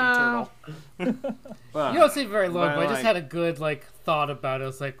fake No. looking turtle. Well, You don't see very long, but, but I just like- had a good like thought about it.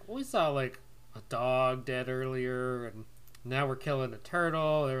 It's like we saw like a dog dead earlier, and now we're killing a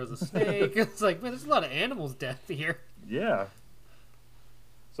turtle. There was a snake. It's like, man, there's a lot of animals dead here. Yeah.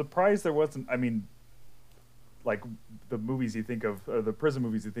 Surprised there wasn't. I mean, like the movies you think of, the prison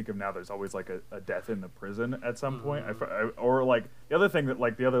movies you think of now. There's always like a death in the prison at some point. Or like the other thing that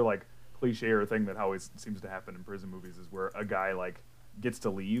like the other like cliche or thing that always seems to happen in prison movies is where a guy like gets to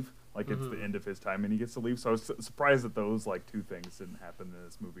leave. Like it's the end of his time and he gets to leave. So I was surprised that those like two things didn't happen in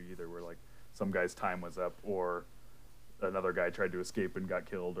this movie either. Where like some guy's time was up or another guy tried to escape and got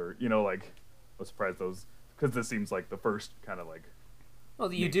killed, or like I was surprised those, because this seems like the first kind of like.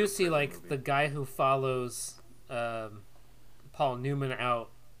 Well, you major do see prison like movie. the guy who follows Paul Newman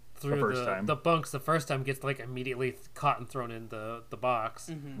out through first time. the bunks the first time gets like immediately caught and thrown in the box.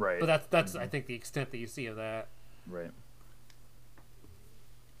 Right. But that's I think the extent that you see of that. Right.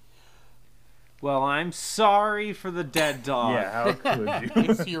 Well, I'm sorry for the dead dog. Yeah, how could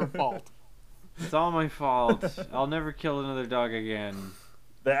you? It's your fault. It's all my fault. I'll never kill another dog again.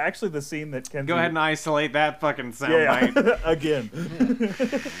 Actually, the scene that Kenzie... Go ahead and isolate that fucking yeah, soundbite. again.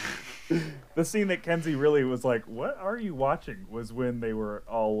 The scene that Kenzie really was like, "What are you watching?" was when they were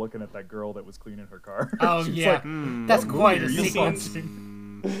all looking at that girl that was cleaning her car. Oh She's yeah, like, that's "What quite a movie are you sequence.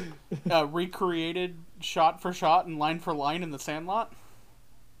 watching?" Recreated shot for shot and line for line in The Sandlot.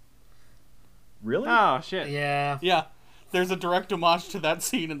 Really? Oh, shit. Yeah. Yeah, there's a direct homage to that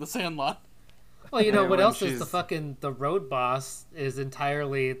scene in The Sandlot. Well, you know Yeah, what when else is she's- the road boss is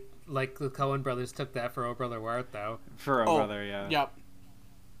entirely like the Coen brothers took that for Oh Brother Where Art Thou. For a Oh, brother, yeah. Yep.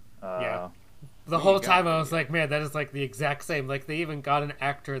 Yeah. The you whole got time it, I was like, man, that is like the exact same. Like they even got an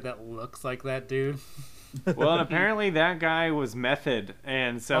actor that looks like that dude. Well, and apparently that guy was method,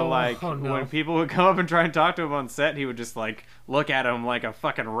 and so Oh, no. when people would come up and try and talk to him on set, he would just like look at him like a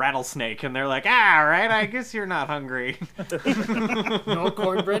fucking rattlesnake, and they're like, "Ah, right, I guess you're not hungry." No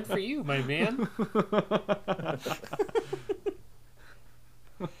cornbread for you, my man.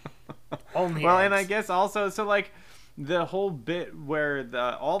 Only Well, and I eggs. guess also, so like the whole bit where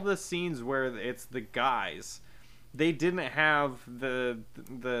all the scenes where it's the guys, they didn't have the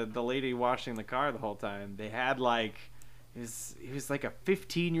lady washing the car the whole time. They had like it was like a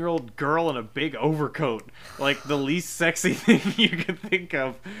 15-year-old girl in a big overcoat, like the least sexy thing you could think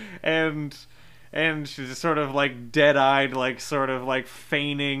of, and she's just sort of like dead-eyed, like sort of like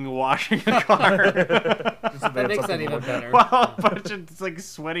feigning washing a car. That makes that even better. While a bunch of like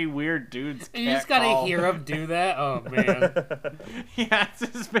sweaty weird dudes. And you just gotta catcall. hear him do that. Oh man. Yeah,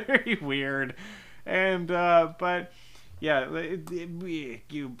 it's just very weird, and but yeah,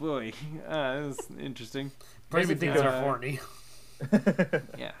 you boy, it's interesting. Prison think things of- are horny.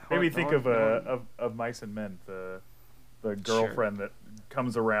 Yeah, Maybe think of Mice and Men, the girlfriend that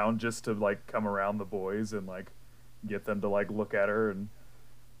comes around just to like come around the boys and like get them to like look at her and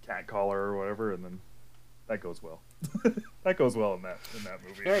catcall her or whatever, and then that goes well. That goes well in that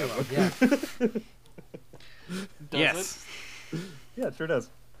movie. Very well, yeah. Does yes. Yeah, it sure does.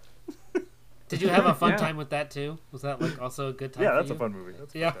 Did you have a fun Yeah. time with that too? Was that like also a good time? Yeah, for that's you? a fun movie.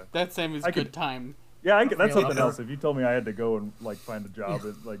 That's a Yeah. fun time. That same is I good could- time. Yeah, that's Real something upper. else. If you told me I had to go and like find a job,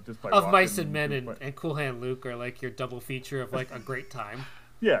 like just by Of walking Mice and Men just by- and Cool Hand Luke are like your double feature of like a great time.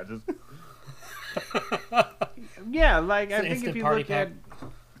 yeah, just Yeah, like It's I an think if instant you party look at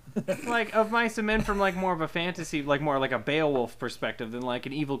like Of Mice and Men from like more of a fantasy, like more like a Beowulf perspective, than like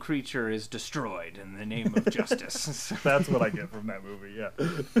an evil creature is destroyed in the name of justice. that's what I get from that movie. Yeah,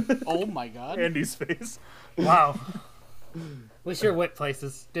 Oh my god. Andy's face. Wow. We sure went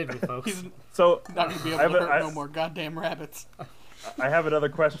places, didn't we, folks? He's So not going to be I able have to a- hurt I- no more goddamn rabbits. I have another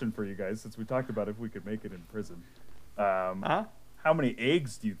question for you guys, since we talked about if we could make it in prison. Huh? How many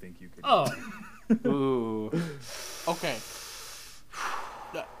eggs do you think you could? Oh, Ooh. Okay.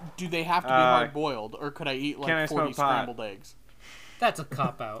 Do they have to be Uh, hard boiled, or could I eat can I like 40 smoke pot? scrambled eggs? that's a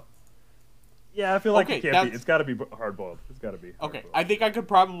cop out. Yeah, I feel like Okay, it can't be. that's- It's got to be hard boiled. It's got to be. Okay, hard-boiled. I think I could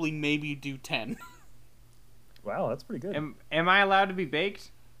probably maybe do 10. Wow, that's pretty good. Am I allowed to be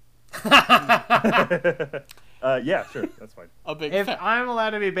baked? Yeah, sure, that's fine. A big If fat. I'm allowed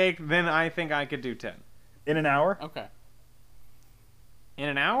to be baked, then I think I could do 10. In an hour, Okay. In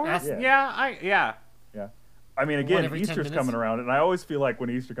an hour? That's- Yeah. Yeah. I mean, One again, every 10 Easter's minutes? coming around, and I always feel like when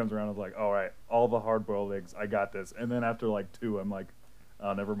Easter comes around, I'm like, all right, all the hard-boiled eggs, I got this. And then after like 2, I'm like,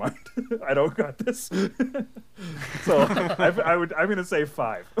 oh, never mind, I don't got this. So I'm gonna say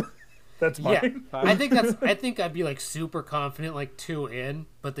 5. That's Yeah, mine. I think I'd be like super confident, like 2 in,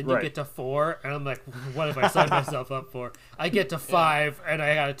 but then you Right. get to 4, and I'm like, what have I signed myself up for? I get to 5, and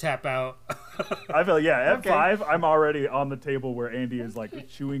I gotta tap out. I feel at Okay. 5, I'm already on the table where Andy is like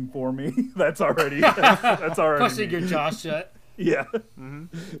chewing for me. That's already Pushing me. your jaw shut. Yeah.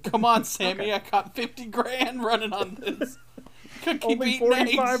 Come on, Sammy, I got 50 grand running on this. Could keep Only eating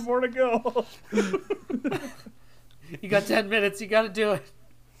 45 eggs. more to go. You got 10 minutes. You gotta do it.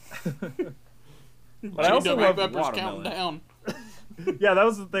 But I also J.W. love Pepper's watermelon. counting down. Yeah, that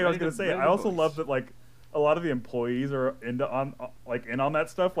was the thing I was Ready gonna to- say. ready I to also push. love that like a lot of the employees are in on that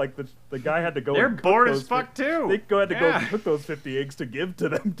stuff. Like the guy had to go. They're and cook bored as those fuck, too. They had to Yeah. go cook those 50 eggs to give to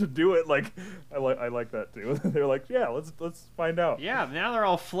them to do it. Like I like that too. They're like, yeah, let's find out. Yeah, now they're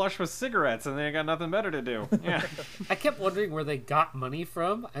all flush with cigarettes and they got nothing better to do. Yeah. I kept wondering where they got money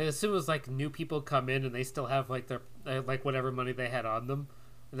from. I assume it was like new people come in and they still have like their like whatever money they had on them.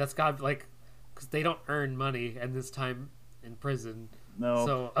 And that's got like because they don't earn money and this time in prison. No,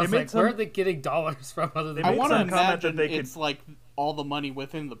 So I They was made like, some- where are they getting dollars from other than They I made want to some comment that imagine they could- it's like all the money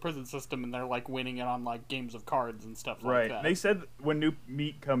within the prison system, and they're like winning it on like games of cards and stuff like Right. that. They said when new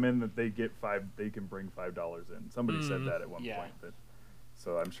meat come in that they get they can bring $5 in. Somebody said that at one Yeah. point.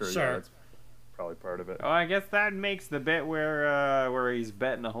 So I'm sure, Sure. yeah, that's probably part of it. Oh, I guess that makes the bit where he's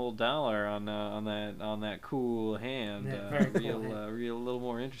betting a whole dollar on that cool hand Yeah, very cool real hand. real a little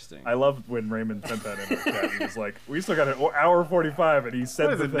more interesting. I loved when Raymond sent that in the chat. He was like, "We still got an hour 45," and he said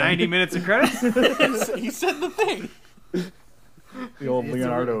What is the it? thing. 90 minutes of credits? He said the thing. The old It's a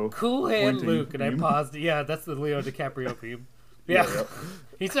Leonardo. cool hand pointing Luke, and I meme. paused. Yeah, that's the Leo DiCaprio meme. Yeah, Yep.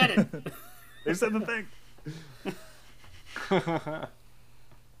 he said it. They said the thing.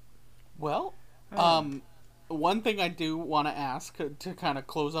 Well, one thing I do want to ask to kind of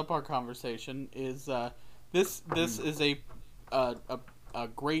close up our conversation is this is a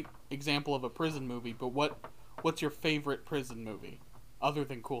great example of a prison movie, but what's your favorite prison movie other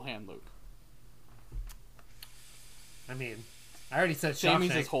than Cool Hand Luke? I mean, I already said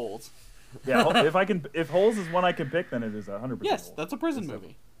Sammy's Shawshank. is Holes. Yeah, if Holes is one I can pick, then it is 100%. Yes, Holes. that's a prison It's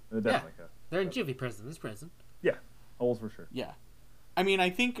movie. Definitely. Yeah. They're in juvie prison. This prison. Yeah, Holes for sure. Yeah. I mean, I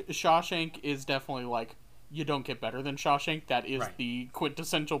think Shawshank is definitely like, you don't get better than Shawshank. That is Right. the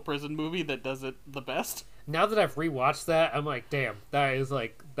quintessential prison movie that does it the best. Now that I've rewatched that, I'm like, damn, that is the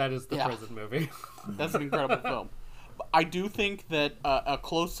Yeah. prison movie. That's an incredible film. But I do think that a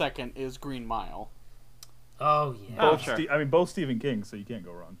close second is Green Mile. Oh yeah. Oh, Both sure. both Stephen King, so you can't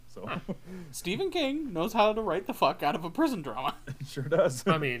go wrong. So Stephen King knows how to write the fuck out of a prison drama. it sure does.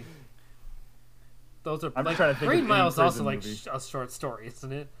 I mean, those are I'm like trying to think Green of Mile any is also prison like movie. a short story,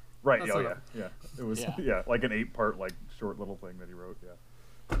 isn't it? Right. That's Oh like yeah. It was Yeah. like an 8-part like short little thing that he wrote.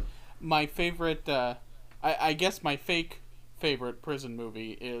 Yeah. My favorite, I guess my favorite prison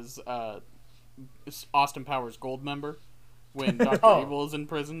movie is Austin Powers Goldmember, when Dr. Oh. Evil is in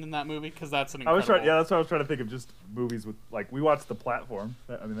prison in that movie, because that's an I was incredible... trying. Yeah, that's what I was trying to think of. Just movies with like we watched The Platform.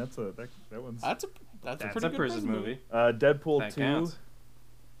 I mean, that one's That's a That's pretty a good prison movie. Deadpool That 2. counts.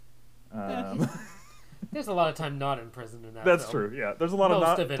 Um, There's a lot of time not in prison in that. that's film. true. Yeah, there's a lot Most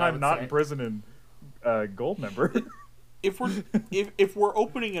of of it, I time would not say. in prison in Goldmember. If we're if we're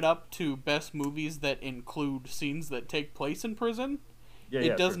opening it up to best movies that include scenes that take place in prison,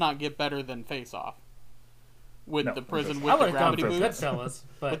 it does true. not get better than Face Off. With No, the it prison doesn't. with I the would have gone gravity for boots. Goodfellas,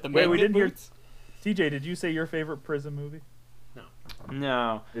 but With the Wait, we magnet didn't hear- boots. TJ, did you say your favorite prison movie?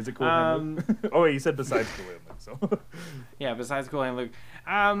 No. Is it Cool Hand Luke? Oh wait, you said besides Cool Hand Luke. So Yeah, besides Cool Hand Luke.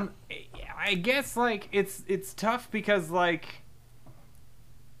 I guess like it's tough because like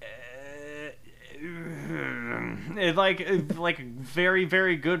like very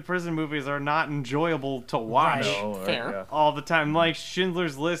very good prison movies are not enjoyable to watch Right. no, Fair. Yeah. all the time. Like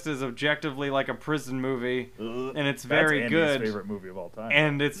Schindler's List is objectively like a prison movie, and it's That's very Andy's good. favorite movie of all time.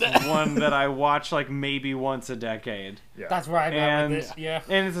 And it's one that I watch like maybe once a decade. yeah. that's where I'm at And with it. Yeah.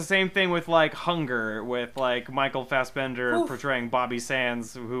 and it's the same thing with like Hunger, with like Michael Fassbender Oof. portraying Bobby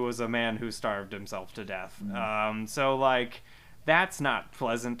Sands, who was a man who starved himself to death. So like that's not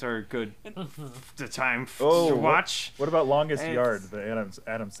pleasant or good the time to watch. What about Longest It's- Yard, the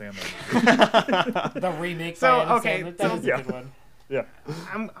Adam Sandler movie? The remake So, by Adam okay, Sandler, that was yeah. a good one. Yeah.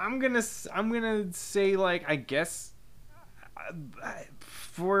 I'm gonna say like I guess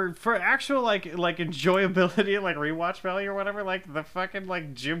for actual like enjoyability and like rewatch value or whatever, like the fucking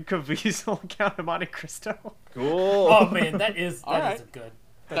like Jim Caviezel Count of Monte Cristo. Cool. Oh man, that is All right. a good.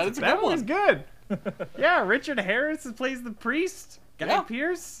 That is a That good was one. good. Yeah, Richard Harris plays the priest. Guy Yeah.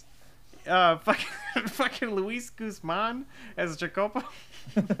 Pearce. Fucking Luis Guzman as Jacopo.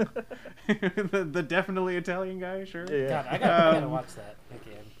 the definitely Italian guy, sure. Yeah. God, I gotta watch that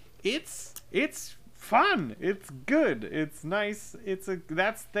again. It's fun. It's good. It's nice.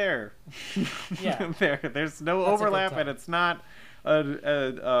 That's there. Yeah. There's no That's a good overlap, time. and it's not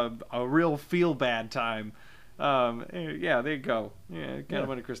a real feel bad time. Yeah, there you go. Yeah, kind of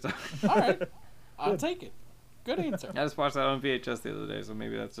Monte Cristo. All right, I'll take it. Good answer. I just watched that on VHS the other day, so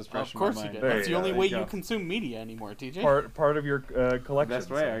maybe that's just fresh Of in course my you mind. did. There That's you the go, only there way you you go. consume media anymore, TJ. Part of your collection. Best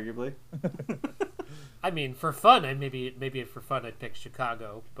way, so. arguably. I mean, for fun, maybe for fun I'd pick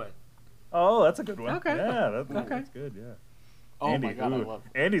Chicago, but Oh, that's a good one. Okay. Yeah, Okay. that's good. Yeah. Oh my God, I ooh, love.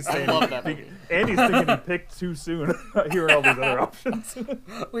 Andy's I saying love that Andy's thinking he picked too soon. Here are all these other options.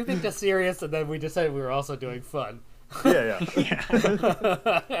 we picked a serious, and then we decided we were also doing fun. Yeah.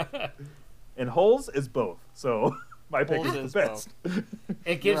 And Holes is both. So my pick Holes is is the best.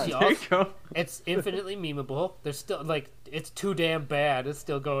 It gives Right. you There all. you go. It's infinitely memeable. There's still it's too damn bad. It's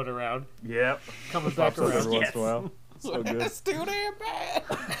still going around, Yep. coming back Pops up every around. once in a while. So good. It's too damn bad.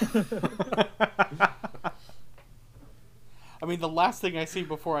 I mean, the last thing I see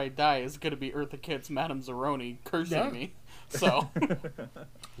before I die is going to be Eartha Kitt's Madame Zeroni cursing Yeah. me. So,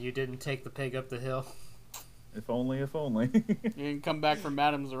 You didn't take the pig up the hill. If only, if only. you didn't come back from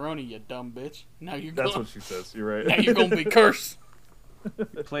Madame Zeroni, you dumb bitch. Now you're That's going what she says. You're now right. you're going to be cursed.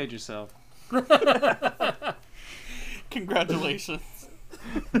 Played yourself. Congratulations.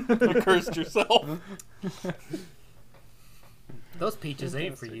 You cursed yourself. Those peaches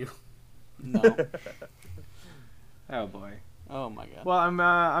ain't for you. No. Oh boy. Oh my God. Well,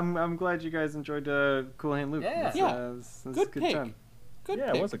 I'm glad you guys enjoyed Cool Hand Luke. Yeah. This, Yeah. this is Good a good pick. time. Good Yeah,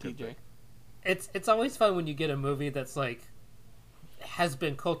 it pick, was a good TJ. pick. It's always fun when you get a movie that's like has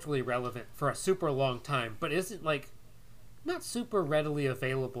been culturally relevant for a super long time, but isn't like not super readily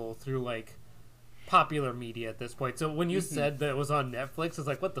available through like popular media at this point. So when you said that it was on Netflix, it's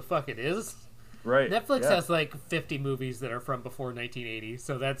like what the fuck it is? Right. Netflix yeah. has like 50 movies that are from before 1980,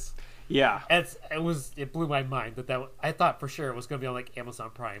 so Yeah. it blew my mind that I thought for sure it was going to be on like Amazon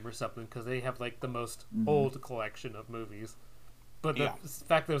Prime or something because they have like the most old collection of movies. But the Yeah.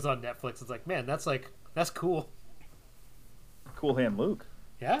 fact that it was on Netflix, it's like, man, that's cool. Cool Hand Luke.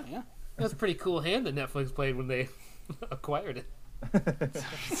 Yeah, Yeah. it was a pretty cool hand that Netflix played when they acquired it.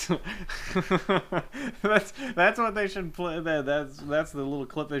 that's what they should play. That's the little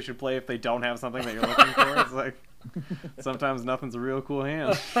clip they should play if they don't have something that you're looking for. It's like sometimes nothing's a real cool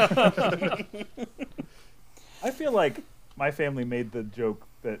hand. I feel like my family made the joke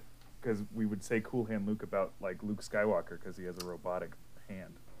that because we would say Cool Hand Luke about like Luke Skywalker because he has a robotic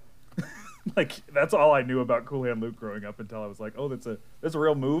hand. Like that's all I knew about Cool Hand Luke growing up until I was like, oh, that's a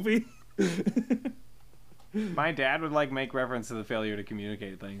real movie. My dad would like make reference to the failure to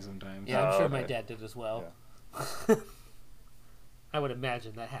communicate things sometimes. Yeah, I'm Oh, sure my okay. dad did as well. I would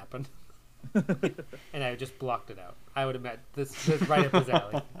imagine that happened. And I just blocked it out. I would imagine this is right up his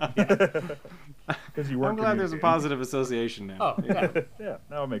alley. Because you weren't. I'm glad there's a communicating. positive association now. Oh, yeah. Yeah,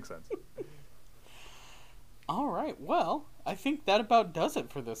 now it makes sense. All right. Well, I think that about does it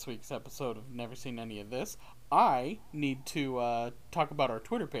for this week's episode of Never Seen Any of This. I need to talk about our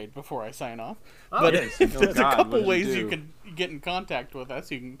Twitter page before I sign off. Oh, But yes. there's Oh, a God, couple what did you ways do? you can get in contact with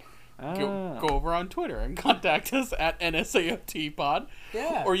us. You can Ah. go over on Twitter and contact us at NSAOTpod.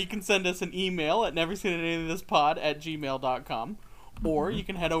 Yeah. Or you can send us an email at neverseenanyofthis@gmail.com. Or you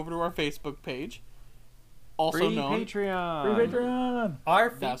can head over to our Facebook page, also Free known... Patreon. Free Patreon.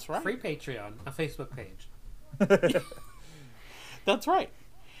 Our That's right. free Patreon, a Facebook page. That's right.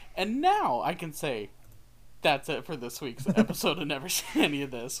 And now I can say that's it for this week's episode of Never Seen Any of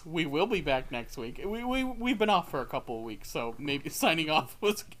This. We will be back next week. We've been off for a couple of weeks, so maybe signing off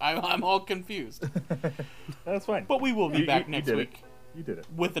was... I'm all confused. That's fine. But we will be back next did week You did it.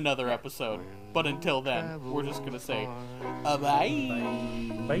 with another episode. But until then, we're just going to say bye.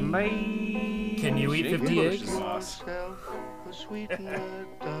 Bye. Can you eat Shake 50 your eggs? bushes, boss. Myself a sweet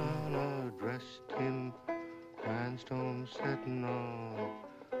Madonna dressed in rhinestone satin on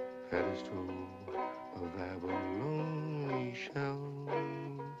a pedestal of abalone shell.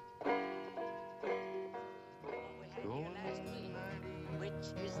 Which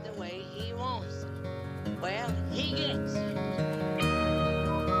is the way he wants it. Well, he gets it.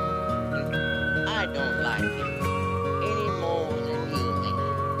 I don't like him any more than you may.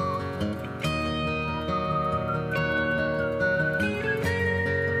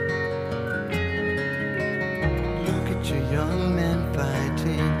 Look at your young men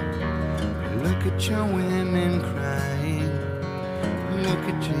fighting. Look at your women crying. Look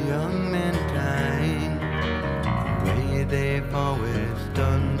at your young men dying the way they've always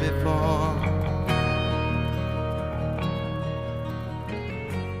done before.